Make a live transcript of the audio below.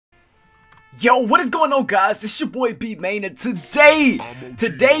Yo, what is going on, guys? It's your boy iBeMaine, and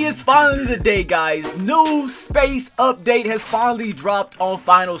today is finally the day, guys. New space update has finally dropped on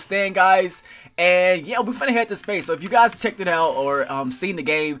Final Stand, guys. And yeah, we're finna head to space. So if you guys checked it out or seen the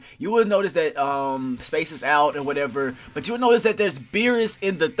game, you will notice that space is out and whatever. But you will notice that there's Beerus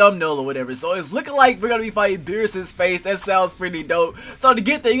in the thumbnail or whatever. So it's looking like we're gonna be fighting Beerus in space. That sounds pretty dope. So to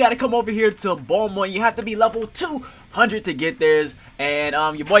get there, you gotta come over here to Beaumont. You have to be level 200 to get there.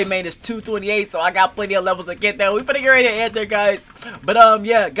 And your boy Maine is 228, so I got plenty of levels to get there. We finna get ready to head there, guys. But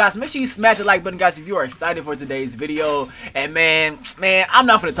yeah, guys, make sure you smash the like button, guys, if you are excited for today's video. And man, I'm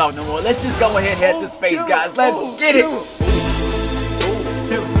not gonna talk no more. Let's just go ahead and head to space, guys. Let's get it.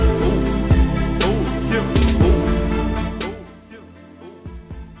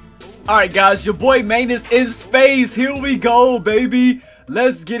 Alright, guys, your boy Maine is in space. Here we go, baby.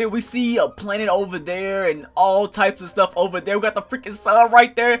 Let's get it. We see a planet over there and all types of stuff over there. We got the freaking sun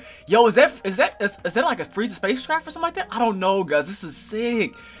right there. Yo, is that like a free spacecraft or something like that? I don't know, guys. This is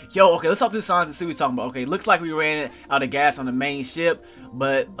sick. Yo, okay, let's talk to the science and see what we're talking about. Okay, looks like we ran out of gas on the main ship,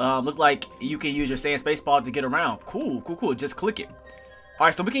 but look like you can use your sand space pod to get around. Cool. Just click it. All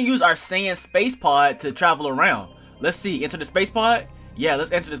right, so we can use our sand space pod to travel around. Let's see. Enter the space pod. Yeah,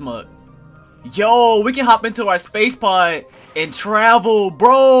 let's enter this mug. Yo, we can hop into our space pod and travel,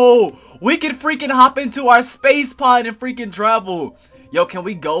 bro. We can freaking hop into our space pod and freaking travel. Yo, can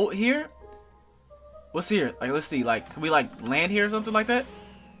we go here? What's here? Like, let's see. Like, can we like land here or something like that?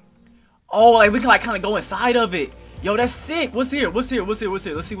 Oh, like we can like kind of go inside of it. Yo, that's sick. What's here? Let's see what's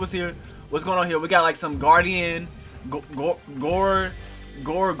here. What's going on here? We got like some Guardian, Gorgolian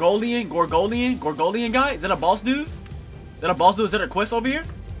guy. Is that a boss dude? Is that a quest over here?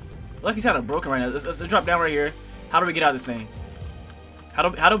 Look, he's kind of broken right now. Let's drop down right here. How do we get out of this thing? How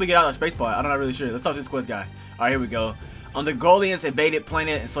do we get out of our space pod? I'm not really sure. Let's talk to this quest guy. Alright, here we go. On the Golians invaded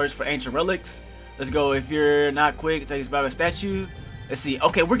planet and search for ancient relics. Let's go. If you're not quick, take this by a statue. Let's see.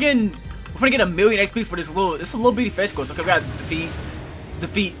 Okay, we're gonna get 1,000,000 XP for this little bitty fetch quest. Okay, we gotta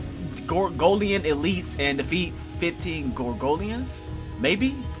defeat Gorgolian elites and defeat 15 Gorgolians.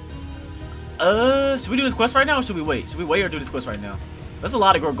 Maybe? Should we do this quest right now or should we wait? Should we wait or do this quest right now? That's a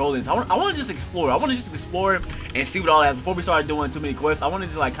lot of Gorgolians. I want to just explore. I want to just explore and see what all that. Before we start doing too many quests, I want to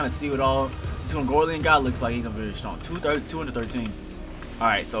just like kind of see what all this Gorgolian guy looks like. He's very strong. 213. All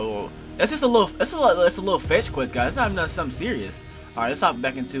right, so that's just a little. That's a little fetch quest, guys. It's not even something serious. All right, let's hop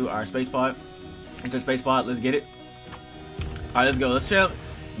back into our space pod. Enter space pod. Let's get it. All right, let's go. Let's chill.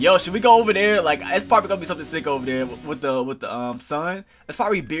 Yo, should we go over there? Like, it's probably gonna be something sick over there with the sun. It's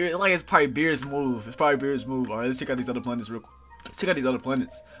probably Beerus. Like, it's probably Beerus' move. It's probably Beerus' move. All right, let's check out these other planets real quick. Check out these other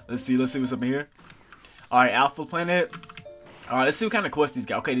planets. Let's see what's up in here. Alright, Alpha planet. Alright, let's see what kind of quest these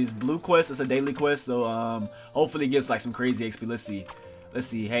got. Okay, these blue quests, it's a daily quest, so hopefully it gives like some crazy XP. Let's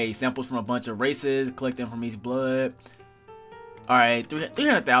see. Hey, samples from a bunch of races, collect them from each blood. Alright,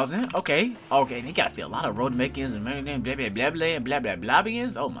 300,000. Okay, they gotta feel a lot of road makings and blah blah blah.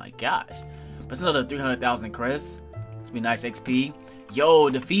 Oh my gosh. That's another 300,000 crests. It's be nice XP. Yo,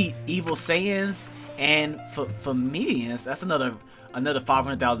 defeat evil Saiyans and for medians, that's another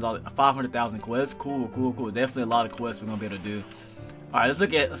 500,000 quests. Cool. Definitely a lot of quests we're gonna be able to do. All right,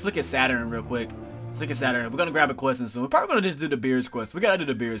 let's look at Saturn real quick. Let's look at Saturn. We're gonna grab a quest soon. We're probably gonna just do the Beerus quest. We gotta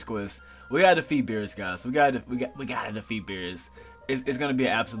do the Beerus quest. We gotta defeat Beerus, guys. We gotta defeat Beerus. It's gonna be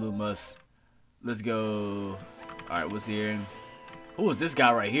an absolute must. Let's go. All right, what's here? Who is this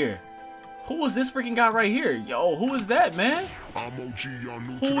guy right here? Who is this freaking guy right here? Yo, who is that, man?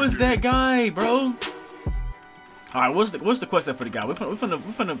 Who is that guy, bro? Alright, what's the quest for the guy? We're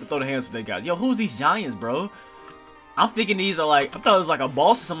finna throw the hands for that guy. Yo, who's these giants, bro? I'm thinking these are like, I thought it was like a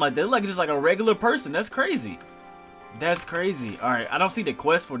boss or something like that. They're like just like a regular person. That's crazy. That's crazy. Alright, I don't see the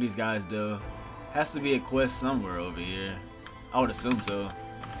quest for these guys though. Has to be a quest somewhere over here. I would assume so.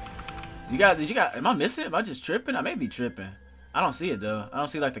 Am I missing it? Am I just tripping? I may be tripping. I don't see it though. I don't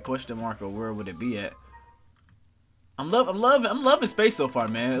see like the question mark or where would it be at. I'm loving space so far,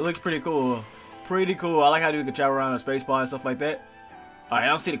 man. It looks pretty cool. I like how you can travel around a space pod and stuff like that. Alright, I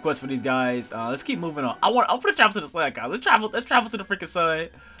don't see the quest for these guys. Let's keep moving on. I'm gonna travel to the sun, guys. Let's travel to the freaking sun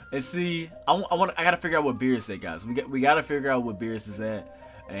and see. I gotta figure out what Beerus is, guys. We gotta figure out what Beerus is at.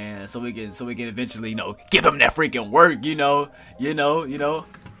 And so we can eventually, you know, give him that freaking work, you know.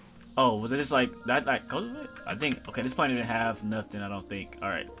 Oh, was it just like that? Like, I think. Okay, this planet didn't have nothing. I don't think. All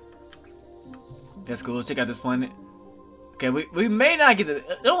right, that's cool. Let's check out this planet. Okay, we may not get it.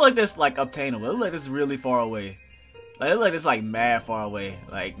 Don't look like this like obtainable. It look like it's really far away. Like it look like it's like mad far away.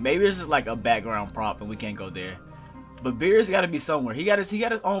 Like maybe it's just like a background prop and we can't go there. But Beerus got to be somewhere. He got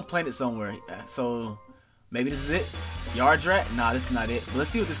his own planet somewhere. So Maybe this is it. Yard rat? Nah, this is not it. But let's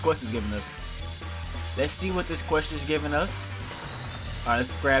see what this quest is giving us. Let's see what this quest is giving us. Alright,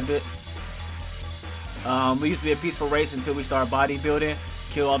 let's grab it. We used to be a peaceful race until we start bodybuilding.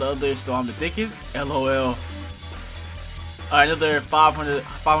 Kill all the others so I'm the thickest. LOL. Alright, another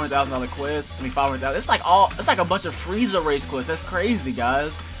 $500,000 quest. I mean, 500,000. It's like a bunch of Frieza race quests. That's crazy,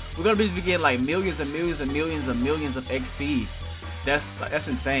 guys. We're gonna be getting like millions and millions and millions and millions of XP. That's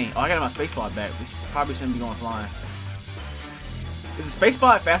insane. Oh, I got my space pod back. We probably shouldn't be going flying. Is the space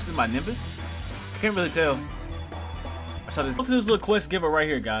pod faster than my Nimbus? I can't really tell. Let's talk to this little quest giver right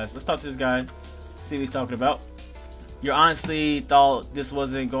here, guys. Let's talk to this guy. See what he's talking about. You honestly thought this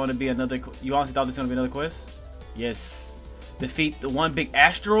wasn't going to be another? You honestly thought this was going to be another quest? Yes. Defeat the one big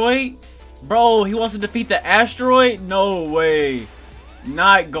asteroid, bro. He wants to defeat the asteroid? No way.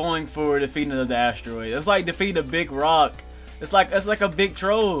 Not going for defeating another asteroid. It's like defeating a big rock. It's like a big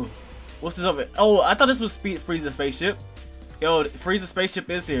troll. What's this over? Oh, I thought this was Frieza's spaceship. Yo, Frieza's spaceship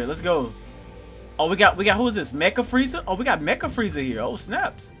is here. Let's go. Oh, we got who is this? Mecha Frieza? Oh, we got Mecha Frieza here. Oh,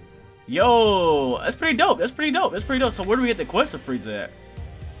 snaps. Yo, that's pretty dope. That's pretty dope. That's pretty dope. So where do we get the quest for Frieza at?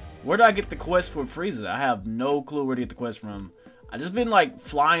 Where do I get the quest for Frieza? I have no clue where to get the quest from. I just been like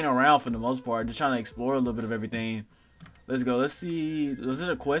flying around for the most part, just trying to explore a little bit of everything. Let's go. Let's see. Was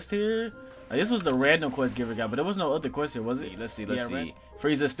there a quest here? This was the random quest giver guy, but there was no other quest here, was it? Let's see. Let's see.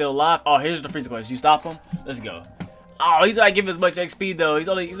 Frieza's still alive. Oh, here's the Frieza quest. You stop him. Let's go. Oh, he's not giving as much XP though. He's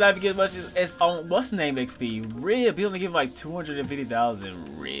not giving as much as what's the name XP? Rip. He only give like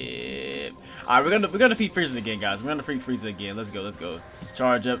 250,000. Rip. All right, we're gonna defeat Frieza again, guys. We're gonna defeat Frieza again. Let's go. Let's go.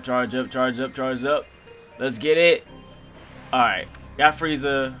 Charge up. Charge up. Charge up. Charge up. Let's get it. All right. Got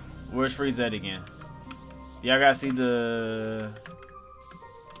Frieza. Where's Frieza at again? Y'all gotta see the.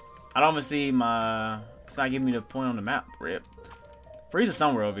 I don't even see my. It's not giving me the point on the map. Rip. Frieza's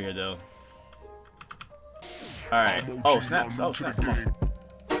somewhere over here though. Alright. Oh snap. Oh snap. Come on.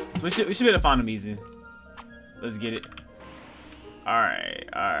 So we should be able to find him easy. Let's get it. Alright.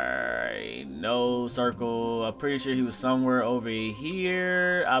 Alright. No circle. I'm pretty sure he was somewhere over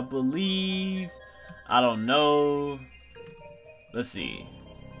here. I believe. I don't know. Let's see.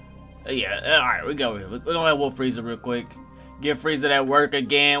 Yeah. Alright. We go here. We're gonna have Wolf Frieza real quick. Give Frieza that work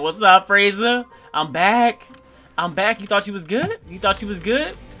again. What's up, Frieza? I'm back. I'm back. You thought you was good? You thought you was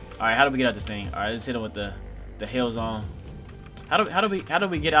good? Alright. How do we get out this thing? Alright. Let's hit him with the hell's on. How do we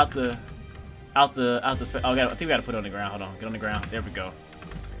get out the space? Oh, I think we gotta put it on the ground. Hold on, get on the ground. There we go.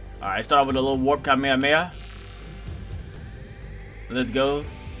 All right, start off with a little warp Kamehameha. Let's go.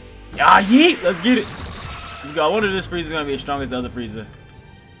 Ah, yeet! Let's get it. Let's go. I wonder if this Frieza's gonna be as strong as the other Frieza.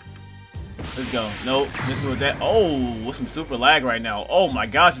 Let's go. Nope. Miss me with that. Oh, with some super lag right now. Oh my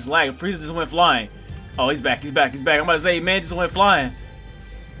gosh, it's lag. Frieza just went flying. Oh, he's back. He's back. He's back. I'm about to say, man, just went flying.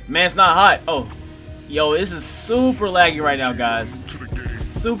 Man, it's not hot. Oh. Yo, this is super laggy right now, guys.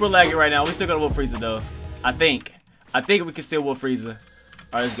 Super laggy right now. We still gonna wolf Frieza though. I think we can still wolf Frieza.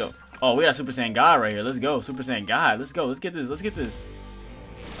 Alright, let's go. Oh, we got Super Saiyan God right here. Let's go. Super Saiyan God. Let's go. Let's get this. Let's get this.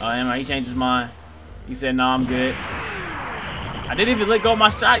 Oh, he changed his mind. He said, nah, I'm good. I didn't even let go of my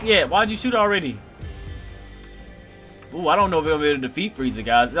shot yet. Why'd you shoot already? Ooh, I don't know if we're gonna be able to defeat Frieza,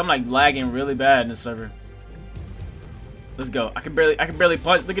 guys. I'm like lagging really bad in this server. Let's go. I can barely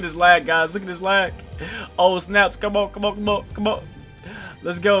punch. Look at this lag, guys. Look at this lag. Oh, snaps. Come on, come on, come on, come on.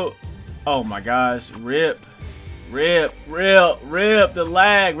 Let's go. Oh my gosh. Rip. Rip. Rip. Rip the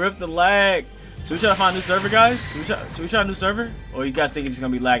lag. Rip the lag. Should we try to find a new server, guys? Should we try a new server? Or you guys think it's just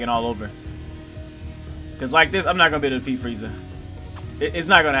gonna be lagging all over? Because like this, I'm not gonna be able to defeat Frieza. It's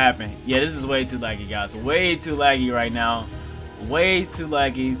not gonna happen. Yeah, this is way too laggy, guys. Way too laggy right now. Way too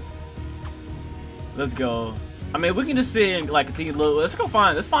laggy. Let's go. I mean, we can just sit and like continue to look. Let's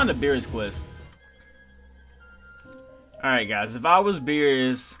find the Beerus quest. Alright guys, if I was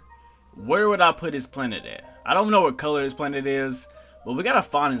Beerus, where would I put his planet at? I don't know what color his planet is, but we gotta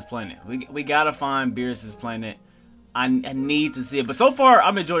find his planet. We gotta find Beerus's planet. I need to see it. But so far,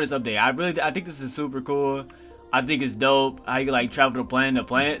 I'm enjoying this update. I think this is super cool. I think it's dope. How you like travel to planet to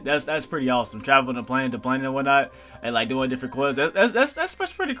planet. That's pretty awesome. Traveling to planet and whatnot, and like doing different quests.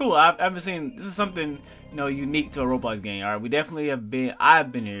 That's pretty cool. I haven't seen. This is something, you know, unique to a Roblox game. All right, we definitely have been.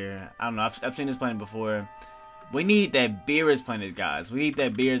 I've been here. I don't know. I've seen this planet before. We need that Beerus planet, guys. We need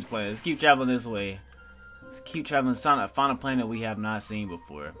that Beerus planet. Let's keep traveling this way. Let's keep traveling. Find a planet we have not seen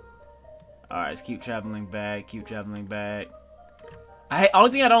before. All right, let's keep traveling back. Keep traveling back.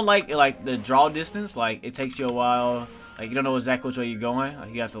 Only thing I don't like the draw distance. Like it takes you a while. Like you don't know exactly which way you're going.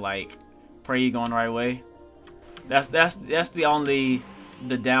 Like, you have to like pray you're going the right way. That's the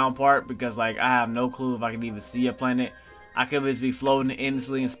down part, because like I have no clue if I can even see a planet. I could just be floating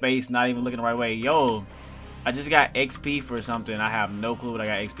endlessly in space, not even looking the right way. Yo, I just got XP for something. I have no clue what I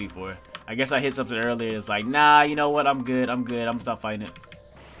got XP for. I guess I hit something earlier. It's like, nah, you know what? I'm good. I'm good. I'm gonna stop fighting it.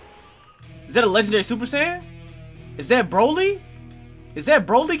 Is that a legendary Super Saiyan? Is that Broly? Is that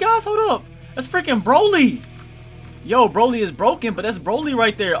Broly, guys? Hold up. That's freaking Broly. Yo, Broly is broken, but that's Broly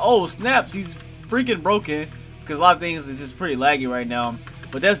right there. Oh, snaps. He's freaking broken. Because a lot of things is just pretty laggy right now.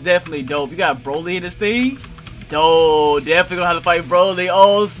 But that's definitely dope. You got Broly in this thing. Dope. Definitely gonna have to fight Broly.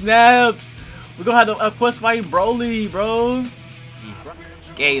 Oh, snaps. We're gonna have to quest fight Broly, bro.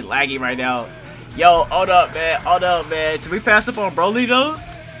 Game laggy right now. Yo, hold up, man. Hold up, man. Should we pass up on Broly, though?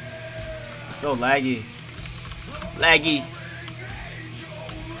 So laggy. Laggy.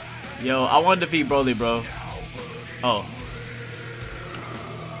 Yo, I want to defeat Broly, bro. Oh.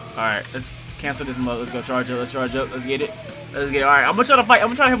 Alright, let's cancel this mode. Let's go charge up. Let's charge up. Let's get it. Let's get it. Alright, I'm gonna try to fight. I'm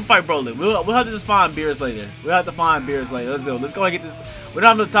gonna try to help him fight Broly. We'll have to just find Beerus later. We'll have to find Beerus later. Let's go. Let's go and get this. We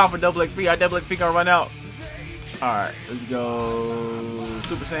don't have no time for double XP. Our double XP gonna run out. Alright, let's go.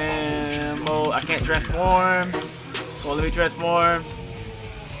 Super Saiyan mode. I can't transform. Well, let me transform.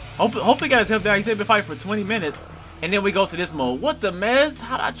 Hopefully, guys, help down. He said we fight for 20 minutes. And then we go to this mode. What the mess?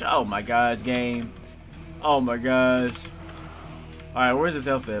 How'd I try? Oh my gosh, game. Oh my gosh. Alright, where's his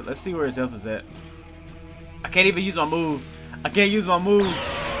health at? Let's see where his health is at. I can't even use my move. I can't use my move.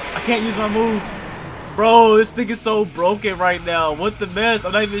 I can't use my move. Bro, this thing is so broken right now. What the mess?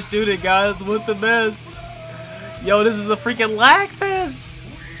 I'm not even shooting, guys. What the mess? Yo, this is a freaking lag fest.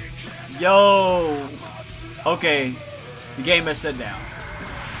 Yo. Okay. The game has shut down.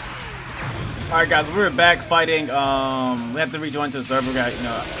 Alright guys, we're back fighting, we have to rejoin to the server, got,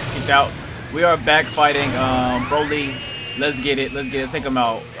 kicked out. We are back fighting, Broly. Let's get it, let's take him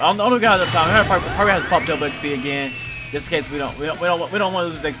out. I don't know if we got enough time. Probably has to pop double XP again. Just in case we don't want to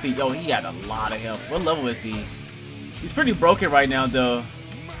lose his XP. Yo, he got a lot of health. What level is he? He's pretty broken right now though.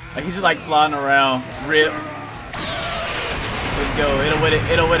 Like he's just like flying around. Rip. Let's go, hit him with it,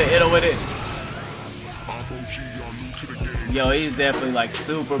 hit him with it, hit him with it. Yo, he's definitely like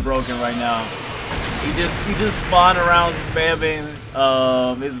super broken right now. He just spawned around spamming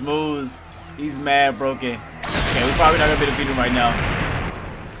his moves. He's mad broken. Okay, we're probably not gonna be defeated right now.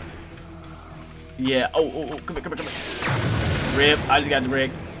 Yeah. Oh, come here. Rip. I just got the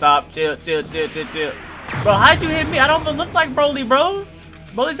rig. Stop. Chill. Bro, how'd you hit me? I don't even look like Broly, bro.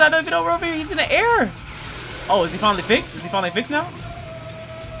 Broly's not even over here. He's in the air. Oh, is he finally fixed? Is he finally fixed now?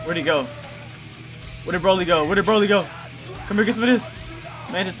 Where'd he go? Where did Broly go? Where did Broly go? Come here, get some of this.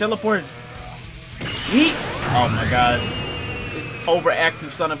 Man, just teleport. Yeet. Oh my gosh. This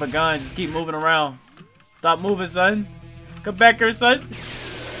overactive son of a gun. Just keep moving around. Stop moving, son. Come back here, son.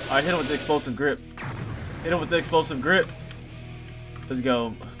 Alright, hit him with the explosive grip. Hit him with the explosive grip. Let's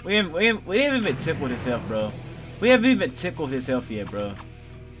go. We haven't even tickled his health, bro. We haven't even tickled his health yet, bro.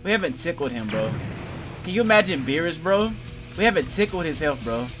 We haven't tickled him, bro. Can you imagine Beerus, bro? We haven't tickled his health,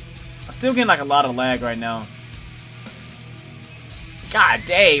 bro. I'm still getting like a lot of lag right now. God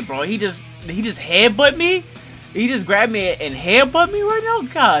dang, bro. He just headbutt me? He just grabbed me and headbutt me right now?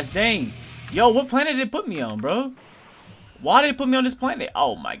 Gosh dang. Yo, what planet did it put me on, bro? Why did it put me on this planet?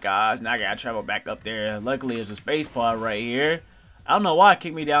 Oh my gosh. Now I gotta travel back up there. Luckily there's a space pod right here. I don't know why it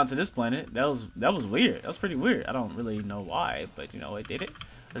kicked me down to this planet. That was weird. That was pretty weird. I don't really know why, but you know, it did it.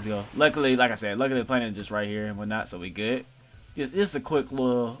 Let's go. Luckily, like I said, luckily the planet is just right here and whatnot, so we good. Just a quick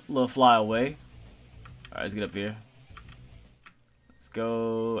little fly away. Alright, let's get up here. Let's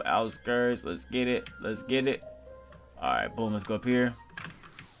go outskirts. Let's get it. Let's get it. Alright, boom, let's go up here.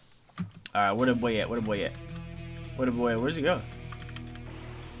 Alright, where the boy at? Where the boy at? Where the boy at? Where's he go?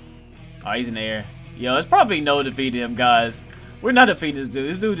 Oh, he's in the air. Yo, it's probably no defeating him, guys. We're not defeating this dude.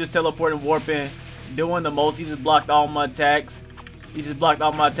 This dude just teleporting, warping, doing the most. He just blocked all my attacks. He just blocked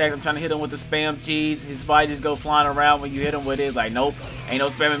all my attacks. I'm trying to hit him with the spam cheese. His body just go flying around when you hit him with it. It's like, nope, ain't no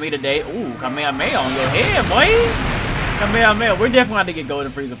spamming me today. Ooh, Kamehameha on your head, boy. Kamehameha. We're definitely going to get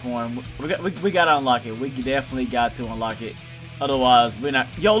golden freezer form. We got to unlock it. We definitely got to unlock it. Otherwise, we're not.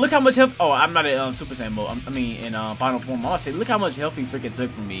 Yo, look how much health. Oh, I'm not in Super Saiyan mode. I mean, in final form. I want to say, look how much health he freaking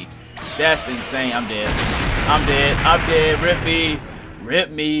took from me. That's insane. I'm dead. I'm dead. I'm dead. Rip me. Rip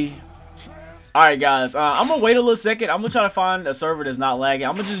me. Alright guys, I'm gonna wait a little second. I'm gonna try to find a server that's not lagging.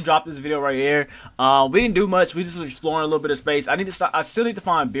 I'm gonna just drop this video right here. We didn't do much. We just was exploring a little bit of space. I still need to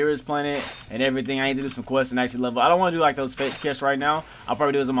find Beerus planet and everything. I need to do some quests and actually level. I don't want to do like those fetch quests right now. I'll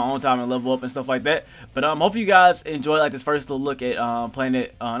probably do this on my own time and level up and stuff like that. But hope you guys enjoyed like this first little look at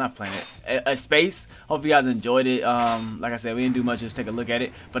space. Hope you guys enjoyed it. Like I said, we didn't do much. Just take a look at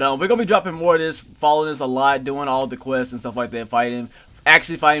it. But we're gonna be dropping more of this, following this a lot, doing all the quests and stuff like that, fighting.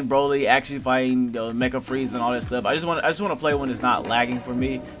 actually fighting Broly, actually fighting Mecha Freeze and all that stuff. I just want to play when it's not lagging for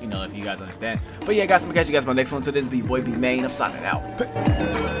me, you know, if you guys understand. But yeah, guys, I'm gonna catch you guys in my next one. So this be your boy iBeMaine. I'm signing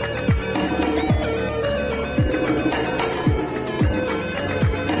out.